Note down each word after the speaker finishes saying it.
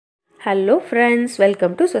Hello friends,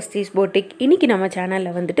 welcome to Swastis Boutique. இன்னைக்கு நம்ம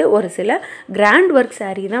சேனல்ல வந்துட்டு ஒரு சில கிராண்ட் வர்க்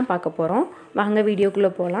saree தான் பார்க்க போறோம். வாங்க வீடியோக்குள்ள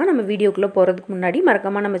போலாம். நம்ம வீடியோக்குள்ள போறதுக்கு முன்னாடி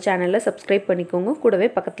மறக்காம நம்ம சேனலை subscribe பண்ணிக்கோங்க. கூடவே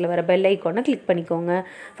பக்கத்துல வர bell icon-ஐ click பண்ணிக்கோங்க.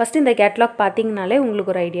 ஃபர்ஸ்ட் இந்த கேட்டலாக் பாத்தீங்கனாலே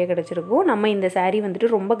உங்களுக்கு ஒரு ஐடியா கிடைச்சிருக்கும். நம்ம இந்த saree வந்துட்டு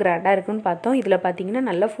ரொம்ப கிராண்டா இருக்குன்னு பார்த்தோம். இதுல பாத்தீங்கன்னா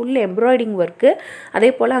நல்ல full embroidering work,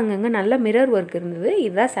 அதேபோல அங்கங்க நல்ல mirror work இருந்தது.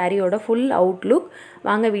 இதுதான் saree-யோட full outlook.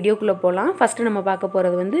 வாங்க வீடியோக்குள்ள போலாம். ஃபர்ஸ்ட் நம்ம பார்க்க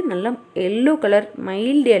போறது வந்து நல்ல yellow color,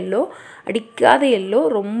 mild yellow, அடிக்காத yellow,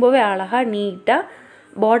 ரொம்பவே அழகா நீட்டா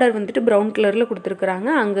பார்டர் வந்துட்டு brown கலர்ல கொடுத்திருக்காங்க.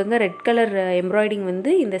 அங்கங்க ரெட் கலர் எம்ப்ராய்டிங்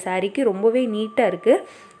வந்து இந்த சாரிக்கு ரொம்பவே நீட்டா இருக்கு.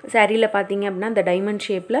 சாரில பாத்தீங்க அப்படினா அந்த டைமண்ட்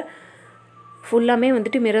ஷேப்ல ஃபுல்லாமே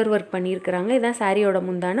வந்துட்டு மிரர் வர்க் பண்ணியிருக்காங்க. இதான் சாரியோட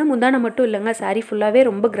முந்தான மட்டும் இல்லங்க, சாரி ஃபுல்லாவே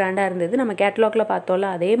ரொம்ப கிராண்டா இருந்தது. நம்ம கேட்டலாக்ல பார்த்தோம்ல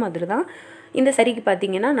அதே மாதிரி தான். இந்த சாரிக்கு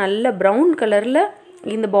பாத்தீங்கன்னா நல்ல brown கலர்ல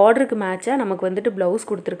இந்த பார்டருக்கு மேட்சா நமக்கு வந்துட்டு ப்ளவுஸ்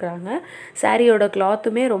கொடுத்திருக்காங்க. சாரியோட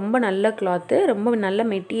கிளாத்துமே ரொம்ப நல்ல கிளாத், ரொம்ப நல்ல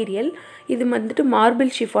மெட்டீரியல். இது வந்துட்டு மார்பிள்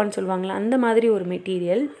ஷிஃபான் சொல்வாங்கல அந்த மாதிரி ஒரு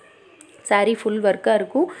மெட்டீரியல். சாரி ஃபுல் வர்க்கா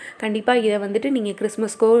இருக்கும். கண்டிப்பா இத வந்துட்டு நீங்க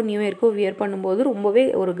கிறிஸ்மஸ்க்கோ நியூ இயர்க்கோ வியர் பண்ணும்போது ரொம்பவே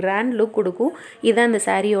ஒரு கிராண்ட் லுக் கொடுக்கும். இதான் அந்த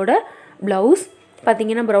சாரியோட ப்ளவுஸ்.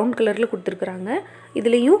 பாத்தீங்கன்னா brown கலர்ல கொடுத்திருக்காங்க.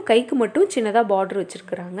 இதுலயும் கைக்கு மட்டும் சின்னதா பார்டர்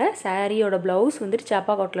வச்சிருக்காங்க. சாரியோட ப்ளவுஸ் வந்துட்டு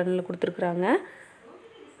சாப்பா காட்டன்ல கொடுத்திருக்காங்க.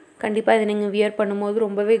 கண்டிப்பா இத நீங்க வியர் பண்ணும்போது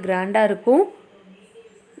ரொம்பவே கிராண்டா இருக்கும்.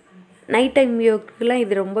 நைட் டைம் வியர்க்குலாம்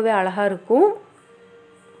இது ரொம்பவே அழகா இருக்கும்.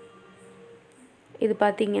 இது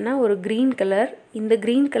பாத்தீங்கன்னா ஒரு green கலர். இந்த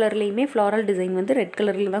green கலர்லயுமே floral டிசைன் வந்து ரெட்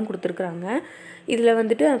கலர்ல தான் கொடுத்திருக்காங்க. இதுல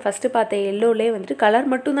வந்துட்டு ஃபர்ஸ்ட் பார்த்த yellowலயே வந்துட்டு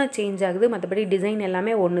கலர் மட்டும் தான் சேஞ்ச் ஆகுது. மத்தபடி டிசைன்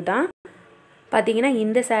எல்லாமே ஒண்ணுதான். பாத்தீங்கன்னா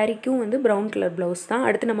இந்த சாரிக்கும் வந்து brown கலர் ப்ளவுஸ் தான்.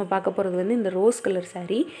 அடுத்து நம்ம பார்க்க போறது வந்து இந்த ரோஸ் கலர்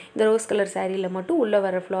saree. இந்த ரோஸ் கலர் சாரில மட்டும் உள்ள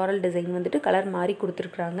வர floral டிசைன் வந்துட்டு கலர் மாறி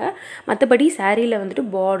கொடுத்திருக்காங்க. மத்தபடி சாரில வந்துட்டு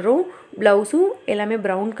பார்டரும் ப்ளவுஸும் எல்லாமே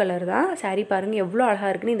brown கலர் தான். சாரி பாருங்க எவ்வளவு அழகா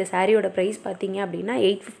இருக்குன்னு. இந்த சாரியோட பிரைஸ் பாத்தீங்க அப்படினா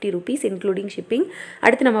 850 rupees including shipping.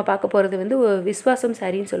 அடுத்து நம்ம பார்க்க போறது வந்து விஸ்வாசம்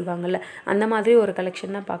சாரின்னு சொல்வாங்கல அந்த மாதிரி ஒரு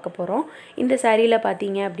கலெக்ஷன் தான் பார்க்க போறோம். இந்த சாரில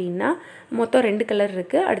பாத்தீங்க அப்படினா மொத்தம் 2 கலர்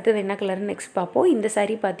இருக்கு. அடுத்து என்ன கலர் நெக்ஸ்ட் பாப்போம். இந்த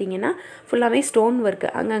சாரி பாத்தீங்கன்னா ஃபுல்லாவே ஸ்டோன் வர்க்,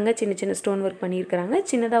 அங்கங்க சின்ன சின்ன ஸ்டோன் வர்க் பண்ணியிருக்காங்க.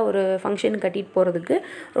 சின்னதா ஒரு ஃபங்க்ஷன் கட்டிட்டு போறதுக்கு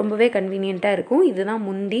ரொம்பவே கன்வீனியன்ட்டா இருக்கும். இதுதான்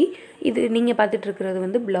முந்தி. இது நீங்க பார்த்துட்டு இருக்கிறது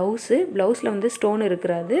வந்து ப்ளவுஸ். ப்ளவுஸ்ல வந்து ஸ்டோன்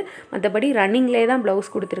இருக்காது. மத்தபடி ரன்னிங்லயே தான்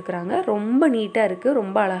ப்ளவுஸ் கொடுத்திருக்காங்க. ரொம்ப நீட்டா இருக்கு,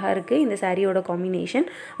 ரொம்ப அழகா இருக்கு. இந்த சாரியோட காம்பினேஷன்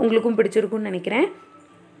உங்களுக்கும் பிடிச்சிருக்கும்னு நினைக்கிறேன்.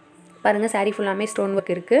 பாருங்க சாரி ஃபுல்லாமே ஸ்டோன்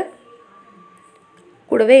வர்க் இருக்கு.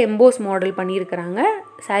 கூடவே எம்போஸ் மாடல் பண்ணியிருக்காங்க.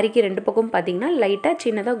 சாரிக்கு ரெண்டு பக்கம் பாத்தீங்கன்னா லைட்டா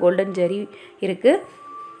சின்னதா கோல்டன் ஜரி இருக்கு.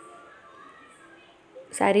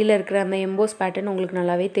 சாரில இருக்கிற அந்த எம்போஸ் பேட்டர்ன் உங்களுக்கு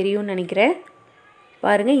நல்லாவே தெரியும்னு நினைக்கிறேன்.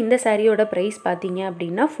 பாருங்க இந்த சாரியோட பிரைஸ் பாத்தீங்க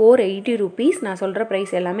அப்படினா 480 rupees. நான் சொல்ற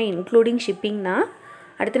பிரைஸ் எல்லாமே இன்க்ளூடிங் ஷிப்பிங் தான்.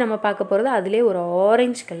 அடுத்து நம்ம பார்க்க போறது அதிலே ஒரு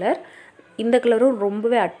ஆரஞ்சு கலர். இந்த கலரும்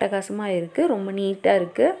ரொம்பவே அட்டகாசமா இருக்கு, ரொம்ப நீட்டா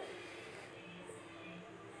இருக்கு.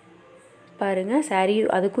 பாருங்க சாரி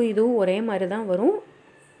அதுக்கும் இதுவும் ஒரே மாதிரி தான் வரும்.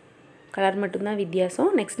 கலர் மட்டும் தான் வித்தியாசம்.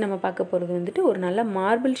 நெக்ஸ்ட் நம்ம பார்க்க போறது வந்துட்டு ஒரு நல்ல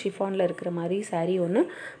மார்பிள் ஷிஃபான்ல இருக்கிற மாதிரி சாரி ஒன்னு.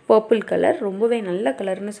 பர்பிள் கலர், ரொம்பவே நல்ல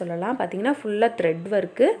கலர்னு சொல்லலாம். பாத்தீங்கன்னா ஃபுல்லா த்ரெட்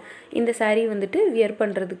வர்க். இந்த சாரி வந்துட்டு வியர்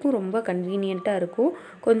பண்றதுக்கு ரொம்ப கன்வீனியன்ட்டா இருக்கும்.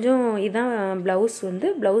 கொஞ்சம் இதான் ப்ளவுஸ் வந்து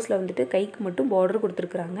ப்ளவுஸ்ல வந்துட்டு கைக்கு மட்டும் பார்டர்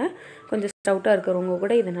கொடுத்திருக்காங்க. கொஞ்சம் ஸ்டவுட்டா இருக்கறவங்க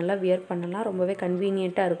கூட இத நல்லா வியர் பண்ணலாம். ரொம்பவே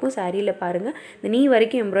கன்வீனியன்ட்டா இருக்கும். சாரில பாருங்க இந்த நீ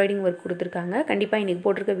வரைக்கும் எம்ப்ராய்டிங் வர்க் கொடுத்திருக்காங்க. கண்டிப்பா இன்னைக்கு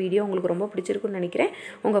போட்டுருக்க வீடியோ உங்களுக்கு ரொம்ப பிடிச்சிருக்கும்னு நினைக்கிறேன்.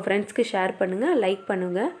 உங்க ஃப்ரெண்ட்ஸ்க்கு ஷேர் பண்ணுங்க, லைக்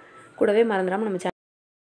பண்ணுங்க. கூடவே மறந்துடாம நம்ம